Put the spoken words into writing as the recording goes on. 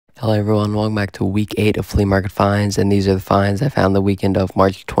Hello everyone, welcome back to week 8 of flea market finds, and these are the finds I found the weekend of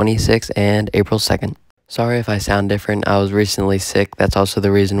March 26th and April 2nd. Sorry if I sound different, I was recently sick. That's also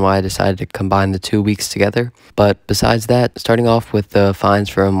the reason why I decided to combine the 2 weeks together. But besides that, starting off with the finds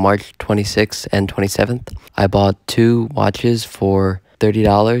from March 26th and 27th, I bought 2 watches for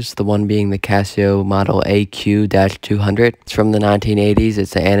 $30, the one being the Casio model AQ-200. It's from the 1980s,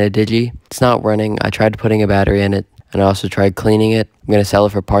 it's the Anadigi. It's not running, I tried putting a battery in it, and I also tried cleaning it. I'm going to sell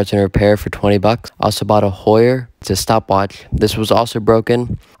it for parts and repair for 20 bucks. I also bought a Heuer. It's a stopwatch. This was also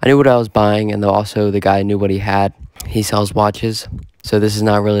broken. I knew what I was buying, and also the guy knew what he had. He sells watches, so this is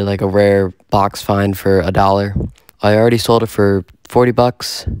not really like a rare box find for $1. I already sold it for 40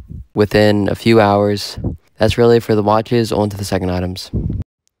 bucks within a few hours. That's really it for the watches. On to the second items.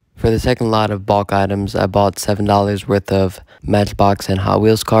 For the second lot of bulk items, I bought $7 worth of Matchbox and Hot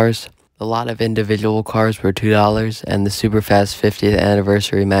Wheels cars. A lot of individual cars were $2, and the super fast 50th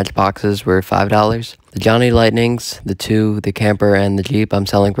anniversary Matchboxes were $5. The Johnny Lightnings, the camper, and the Jeep I'm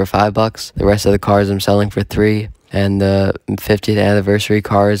selling for $5. The rest of the cars I'm selling for $3, and the 50th anniversary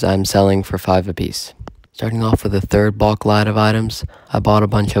cars I'm selling for $5 apiece. Starting off with the third bulk lot of items, I bought a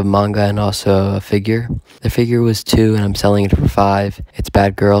bunch of manga and also a figure. The figure was $2 and I'm selling it for $5. It's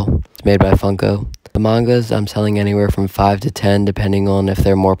Bad Girl. It's made by Funko. The mangas I'm selling anywhere from 5 to 10 depending on if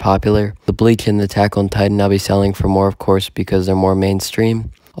they're more popular. The Bleach and the Attack on Titan I'll be selling for more, of course, because they're more mainstream.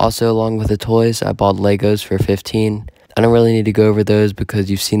 Also, along with the toys, I bought Legos for 15. I don't really need to go over those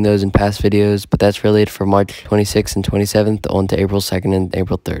because you've seen those in past videos, but that's really it for March 26th and 27th on to April 2nd and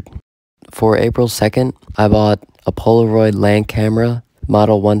April 3rd. For April 2nd, I bought a Polaroid land camera,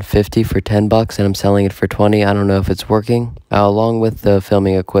 model 150 for 10 bucks, and I'm selling it for 20. I don't know if it's working. Along with the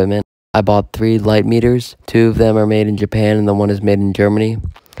filming equipment, I bought 3 light meters. 2 of them are made in Japan and the one is made in Germany.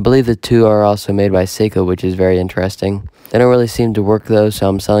 I believe the 2 are also made by Sicura, which is very interesting. They don't really seem to work though, so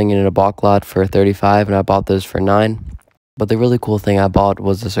I'm selling it in a bulk lot for 35 and I bought those for 9. But the really cool thing I bought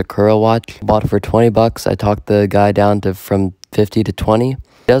was the Sicura watch. I bought it for 20 bucks. I talked the guy down to from 50 to 20. It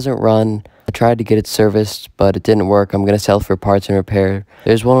doesn't run. I tried to get it serviced, but it didn't work. I'm going to sell it for parts and repair.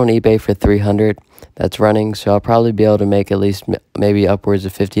 There's one on eBay for $300 that's running, so I'll probably be able to make at least maybe upwards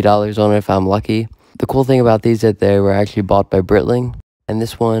of $50 on it if I'm lucky. The cool thing about these is that they were actually bought by Britling, and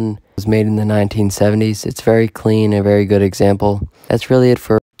this one was made in the 1970s. It's very clean, a very good example. That's really it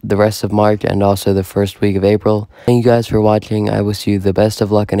for the rest of March and also the first week of April. Thank you guys for watching. I wish you the best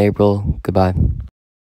of luck in April. Goodbye.